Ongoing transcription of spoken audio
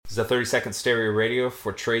This is a 30-second stereo radio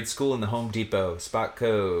for trade school in the Home Depot. Spot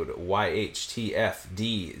code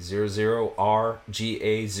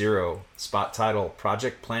YHTFD00RGA0. Spot title,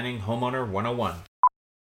 Project Planning Homeowner 101.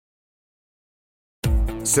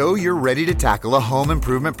 So you're ready to tackle a home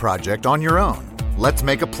improvement project on your own. Let's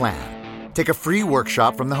make a plan. Take a free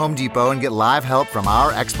workshop from the Home Depot and get live help from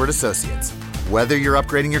our expert associates. Whether you're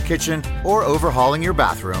upgrading your kitchen or overhauling your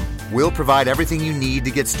bathroom, we'll provide everything you need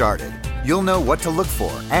to get started. You'll know what to look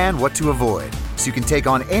for and what to avoid, so you can take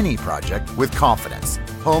on any project with confidence.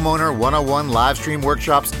 Homeowner 101 live stream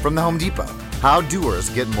workshops from the Home Depot. How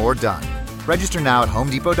doers get more done. Register now at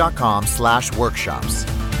homedepot.com/workshops.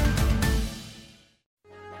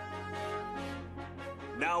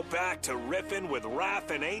 Now back to Riffin' with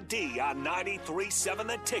Raph and AD on 93.7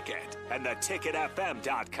 The Ticket and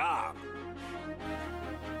theticketfm.com.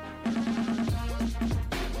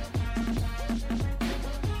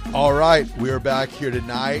 All right, we are back here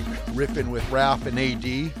tonight, riffing with Raph and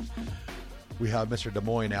AD. We have Mr.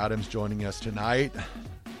 Demoine Adams joining us tonight.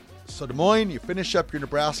 So, Demoine, you finish up your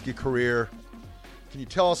Nebraska career. Can you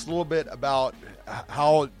tell us a little bit about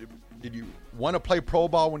how did you want to play pro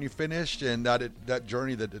ball when you finished, and that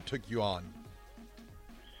journey that it took you on?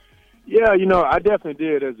 Yeah, I definitely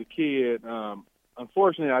did as a kid.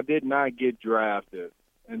 Unfortunately, I did not get drafted,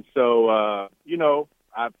 and so I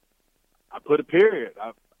put a period.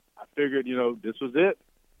 I figured, this was it.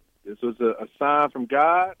 This was a sign from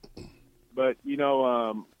God. But,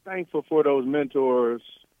 thankful for those mentors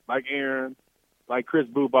like Aaron, like Chris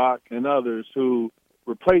Bubach and others who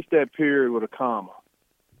replaced that period with a comma.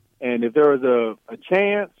 And if there was a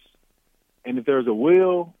chance and if there was a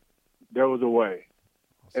will, there was a way.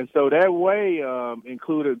 And so that way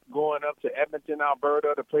included going up to Edmonton,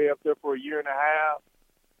 Alberta to play up there for a year and a half.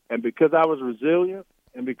 And because I was resilient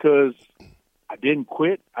and because I didn't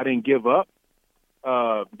quit, I didn't give up,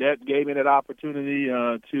 that gave me that opportunity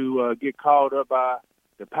to get called up by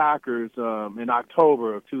the Packers in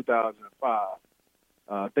October of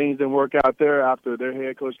 2005. Things didn't work out there after their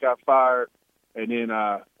head coach got fired, and then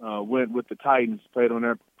I went with the Titans, played on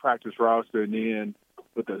their practice roster, and then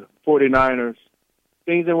with the 49ers.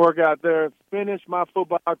 Things didn't work out there. Finished my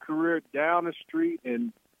football career down the street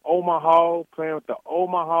in Omaha, playing with the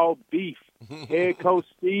Omaha Beef. Head coach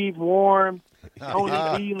Steve Warren, Tony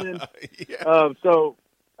Thielen. So,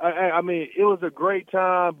 I mean, it was a great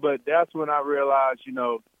time, but that's when I realized,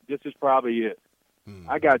 this is probably it.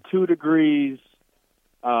 I got 2 degrees.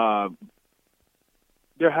 There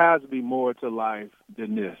has to be more to life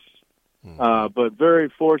than this. But very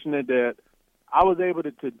fortunate that I was able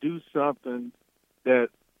to do something that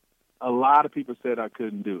a lot of people said I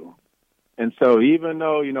couldn't do. And so even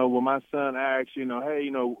though, when my son asks, hey,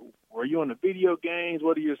 were you on the video games?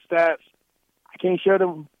 What are your stats? I can't share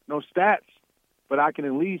them, no stats, but I can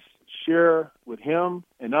at least share with him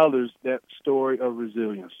and others that story of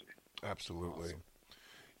resiliency. Absolutely.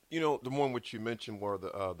 The one which you mentioned were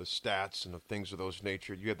the stats and the things of those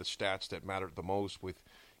nature. You had the stats that mattered the most with,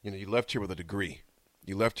 you left here with a degree.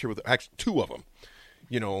 You left here with actually 2 of them,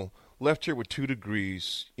 left here with 2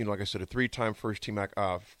 degrees, like I said, a 3-time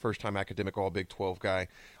first-time academic All-Big 12 guy.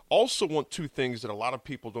 Also want 2 things that a lot of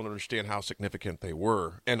people don't understand how significant they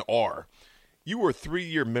were and are. You were a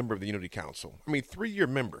 3-year member of the Unity Council. 3-year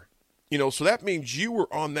member. So that means you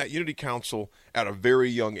were on that Unity Council at a very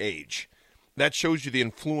young age. That shows you the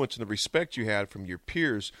influence and the respect you had from your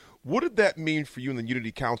peers. What did that mean for you in the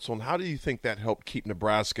Unity Council, and how do you think that helped keep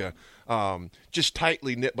Nebraska just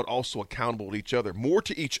tightly knit but also accountable to each other, more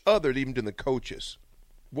to each other even than the coaches?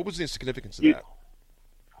 What was the significance of that?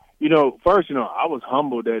 First, I was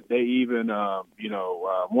humbled that they even,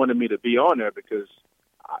 wanted me to be on there because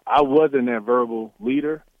I wasn't that verbal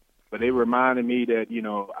leader, but they reminded me that,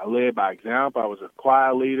 I led by example. I was a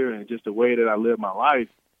quiet leader and just the way that I lived my life.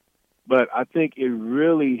 But I think it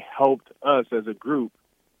really helped us as a group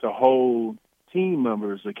to hold team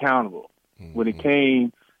members accountable when it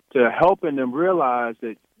came to helping them realize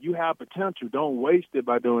that you have potential. Don't waste it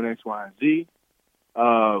by doing X, Y, and Z.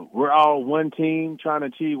 We're all one team trying to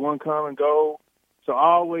achieve one common goal. So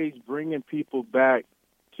always bringing people back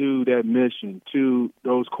to that mission, to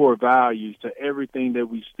those core values, to everything that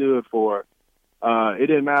we stood for. It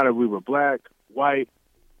didn't matter if we were black, white,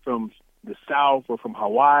 from the South or from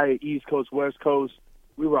Hawaii, East Coast, West Coast.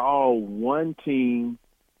 We were all one team,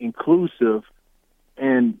 inclusive,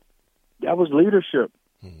 and that was leadership.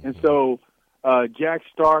 And so Jack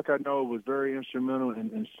Stark, I know, was very instrumental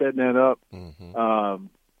in setting that up.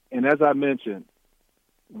 And as I mentioned,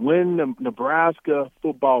 when the Nebraska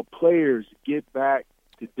football players get back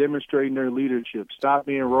to demonstrating their leadership, stop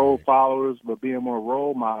being role followers but being more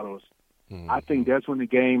role models, I think that's when the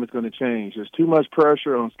game is going to change. There's too much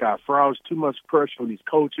pressure on Scott Frost, too much pressure on these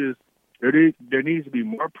coaches. There needs to be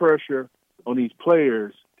more pressure on these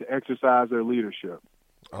players to exercise their leadership.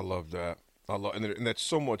 I love that. And that's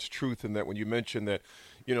so much truth in that when you mention that,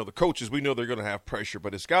 the coaches, we know they're going to have pressure,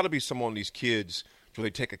 but it's got to be someone on these kids where they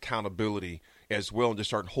take accountability as well and just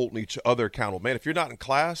start holding each other accountable. Man, if you're not in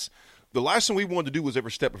class, the last thing we wanted to do was ever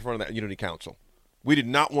step in front of that unity council. We did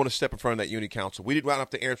not want to step in front of that unity council. We did not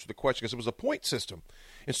have to answer the question because it was a point system.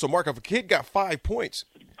 And so, Mark, if a kid got 5 points,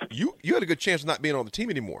 you had a good chance of not being on the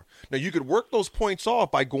team anymore. Now, you could work those points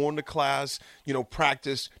off by going to class,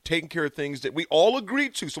 practice, taking care of things that we all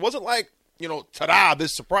agreed to. So it wasn't like, ta-da,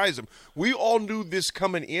 this surprised them. We all knew this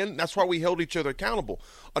coming in. That's why we held each other accountable.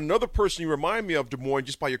 Another person you remind me of, Demoine,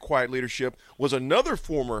 just by your quiet leadership, was another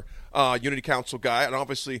former Unity Council guy, and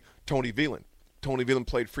obviously Tony Veland. Tony Veland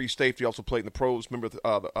played free safety, also played in the pros. Remember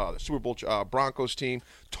the Super Bowl Broncos team.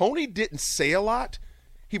 Tony didn't say a lot.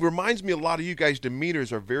 He reminds me a lot of you guys'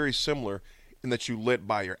 demeanors are very similar in that you led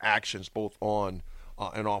by your actions both on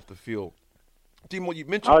and off the field. Demoine, you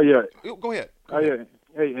mentioned – Oh, yeah. Go ahead. Yeah.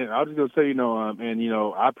 Hey, and I was just going to say,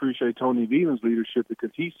 I appreciate Tony Veland's leadership because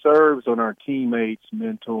he serves on our teammates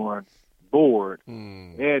mentoring board,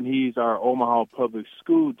 and he's our Omaha Public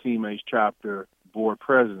School Teammates Chapter board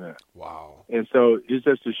president. Wow. And so it's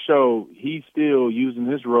just to show he's still using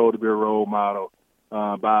his role to be a role model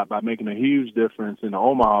by making a huge difference in the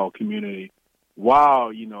Omaha community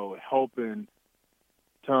while, helping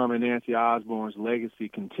Tom and Nancy Osborne's legacy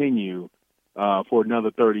continue for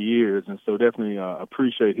another 30 years. And so definitely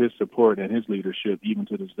appreciate his support and his leadership even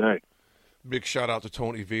to this day. Big shout out to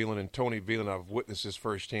Tony Veland. And Tony Veland, I've witnessed this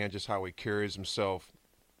firsthand, just how he carries himself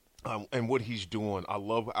and what he's doing. I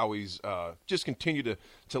love how he's just continue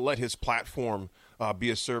to let his platform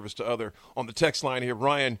be a service to other. On the text line here,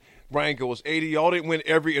 Ryan goes, 80, y'all didn't win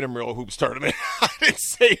every intramural hoops tournament. I didn't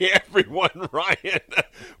say everyone, Ryan.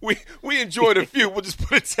 We enjoyed a few. We'll just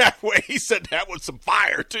put it that way. He said that with some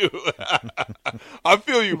fire, too. I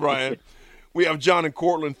feel you, Ryan. We have John and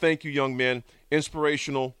Cortland. Thank you, young men.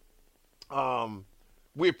 Inspirational.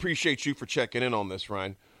 We appreciate you for checking in on this,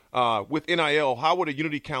 Ryan. With NIL, how would a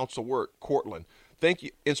unity council work? Cortland. Thank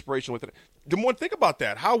you. Inspiration with it. Demoine, think about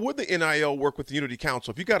that. How would the NIL work with the unity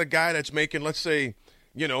council? If you got a guy that's making, let's say,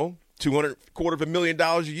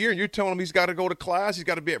 $250,000 a year, and you're telling him he's got to go to class, he's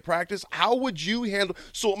got to be at practice, how would you handle?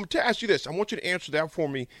 So I'm going to ask you this. I want you to answer that for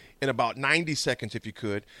me in about 90 seconds, if you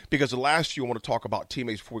could, because the last few I want to talk about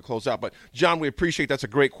teammates before we close out. But, John, we appreciate that's a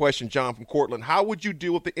great question, John from Cortland. How would you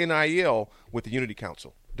deal with the NIL with the unity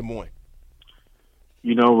council? Des Moines.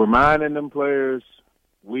 Reminding them players,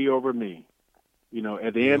 we over me.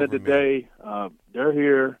 At the end of the day, they're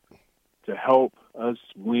here to help us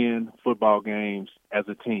win football games as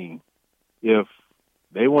a team. If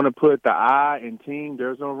they want to put the I in team,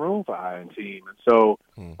 there's no room for I in team. And so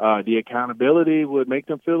the accountability would make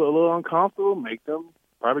them feel a little uncomfortable, make them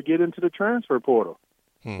probably get into the transfer portal.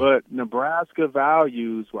 But Nebraska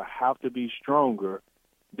values will have to be stronger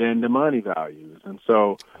than the money values. And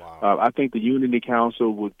so I think the Unity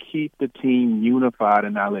Council would keep the team unified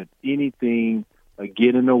and not let anything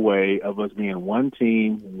get in the way of us being one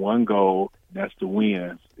team, one goal, and that's to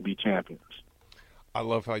win, to be champions. I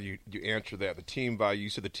love how you answer that. The team value, you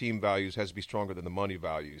said the team values has to be stronger than the money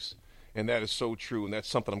values. And that is so true, and that's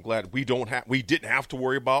something I'm glad we didn't have to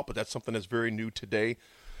worry about, but that's something that's very new today.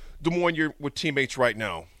 Des Moines, you're with teammates right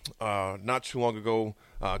now. Not too long ago,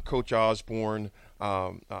 Coach Osborne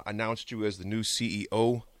announced you as the new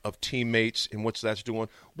CEO of teammates and what that's doing.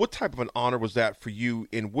 What type of an honor was that for you,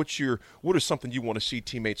 and what is something you want to see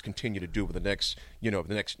teammates continue to do over the next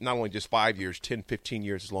not only just 5 years, 10, 15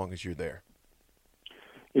 years, as long as you're there?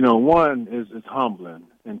 One is humbling,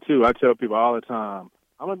 and two, I tell people all the time,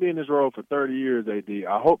 I'm going to be in this role for 30 years, AD.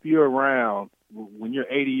 I hope you're around when you're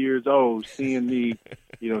 80 years old, seeing me,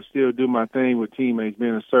 still do my thing with teammates,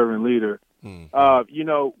 being a servant leader.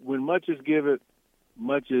 When much is given,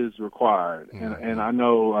 much is required. And I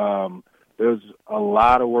know there's a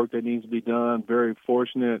lot of work that needs to be done. Very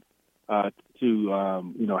fortunate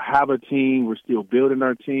to have a team. We're still building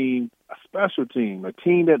our team, a special team, a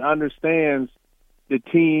team that understands the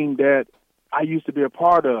team that I used to be a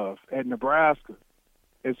part of at Nebraska.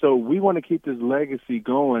 And so we want to keep this legacy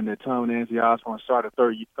going that Tom and Nancy Osborne started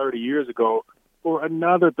 30 years ago for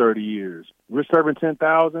another 30 years. We're serving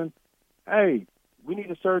 10,000. Hey, we need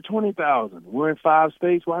to serve 20,000. We're in 5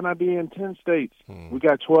 states. Why not be in 10 states? We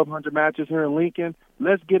got 1,200 matches here in Lincoln.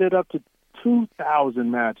 Let's get it up to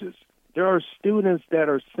 2,000 matches. There are students that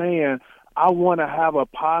are saying, I want to have a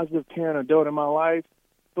positive parent adult in my life,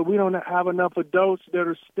 but we don't have enough adults that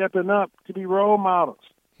are stepping up to be role models.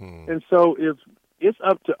 And so if it's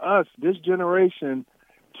up to us, this generation,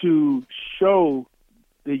 to show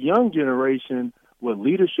the young generation what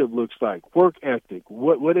leadership looks like, work ethic,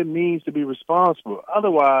 what it means to be responsible.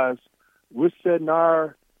 Otherwise, we're setting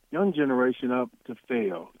our young generation up to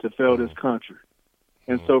fail this country.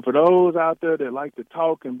 And so for those out there that like to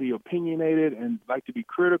talk and be opinionated and like to be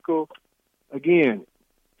critical, again,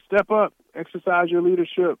 step up, exercise your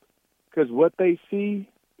leadership, because what they see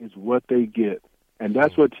is what they get. And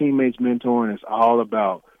that's what Teammates Mentoring is all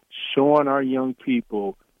about, showing our young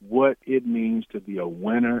people what it means to be a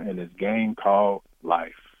winner in this game called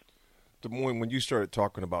life. Demoine, when you started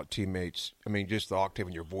talking about teammates, I mean, just the octave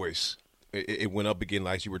in your voice, it went up again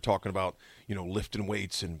as you were talking about, lifting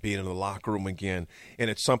weights and being in the locker room again. And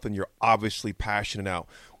it's something you're obviously passionate about.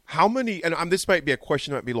 How many, and this might be a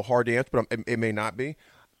question that might be a little hard to answer, but it may not be.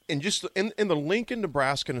 And just in the Lincoln,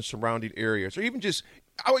 Nebraska, and surrounding areas, or even just,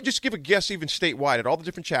 I would just give a guess even statewide at all the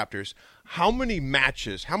different chapters, how many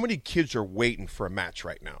kids are waiting for a match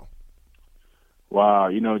right now? Wow,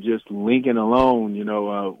 just Lincoln alone,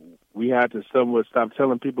 we had to somewhat stop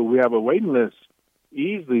telling people we have a waiting list.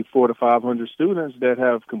 Easily 400 to 500 students that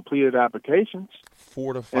have completed applications.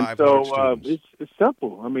 400 to 500 students. It's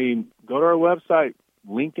simple. I mean, go to our website,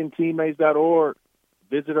 LincolnTeammates.org.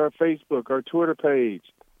 Visit our Facebook, our Twitter page.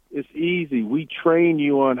 It's easy. We train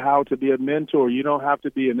you on how to be a mentor. You don't have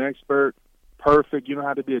to be an expert, perfect. You don't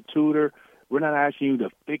have to be a tutor. We're not asking you to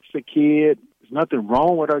fix a kid. There's nothing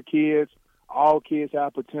wrong with our kids. All kids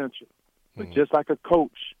have potential. But just like a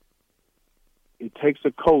coach, it takes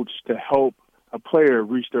a coach to help a player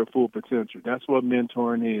reach their full potential. That's what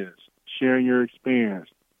mentoring is, sharing your experience,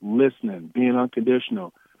 listening, being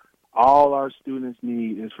unconditional. All our students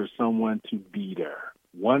need is for someone to be there.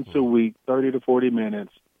 Once a week, 30 to 40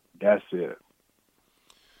 minutes, that's it.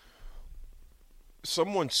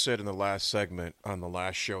 Someone said in the last segment on the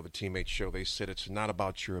last show, the Teammates show, they said it's not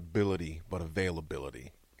about your ability but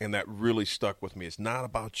availability. And that really stuck with me. It's not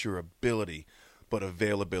about your ability but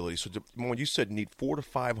availability. So, when you said need 400 to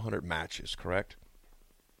 500 matches, correct?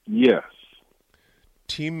 Yes.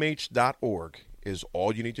 Teammates.org is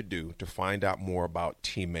all you need to do to find out more about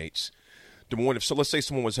Teammates. Demoine, let's say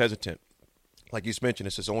someone was hesitant. Like you mentioned,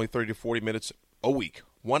 it says only 30 to 40 minutes a week,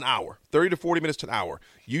 1 hour, 30 to 40 minutes to an hour.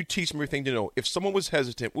 You teach them everything to know. If someone was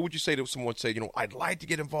hesitant, what would you say to someone say, I'd like to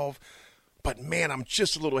get involved, but man, I'm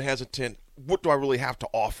just a little hesitant. What do I really have to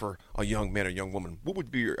offer a young man or young woman? What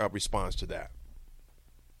would be your response to that?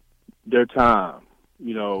 Their time,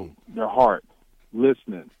 their heart,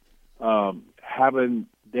 listening, having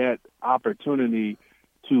that opportunity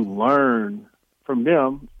to learn from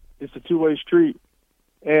them. It's a two-way street.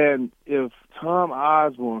 And if Tom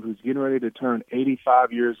Osborne, who's getting ready to turn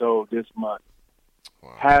 85 years old this month,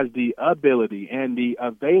 has the ability and the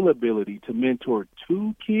availability to mentor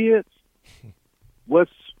 2 kids,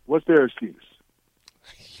 what's their excuse?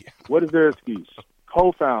 Yeah. What is their excuse?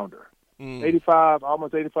 Co-founder. 85,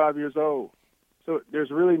 almost 85 years old. So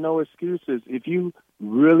there's really no excuses. If you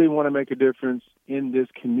really want to make a difference in this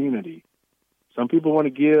community, some people want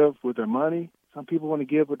to give with their money, some people want to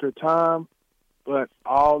give with their time, but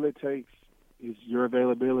all it takes is your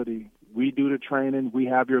availability. We do the training. We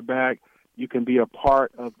have your back. You can be a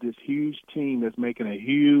part of this huge team that's making a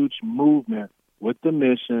huge movement with the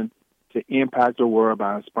mission to impact the world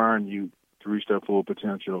by inspiring you to reach their full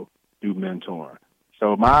potential through mentoring.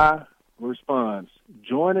 So my response,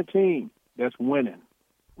 join a team that's winning.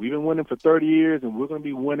 We've been winning for 30 years, and we're going to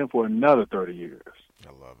be winning for another 30 years.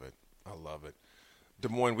 I love it. I love it.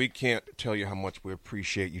 Demoine, we can't tell you how much we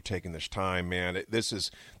appreciate you taking this time, man.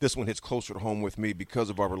 This one hits closer to home with me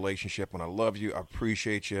because of our relationship, and I love you. I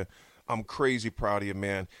appreciate you. I'm crazy proud of you,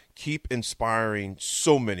 man. Keep inspiring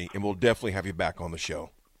so many, and we'll definitely have you back on the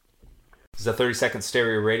show. This is a 30-second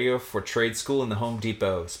stereo radio for trade school in the Home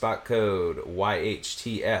Depot. Spot code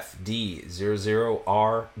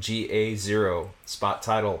YHTFD00RGA0. Spot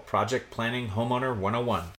title, Project Planning Homeowner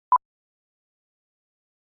 101.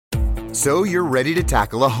 So you're ready to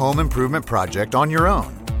tackle a home improvement project on your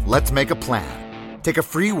own. Let's make a plan. Take a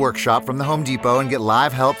free workshop from the Home Depot and get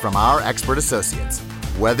live help from our expert associates.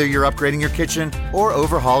 Whether you're upgrading your kitchen or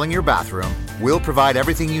overhauling your bathroom, we'll provide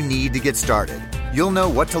everything you need to get started. You'll know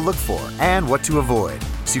what to look for and what to avoid,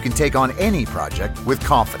 so you can take on any project with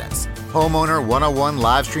confidence. Homeowner 101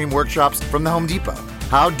 live stream workshops from the Home Depot.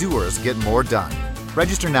 How doers get more done.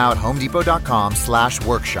 Register now at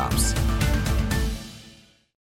homedepot.com/workshops.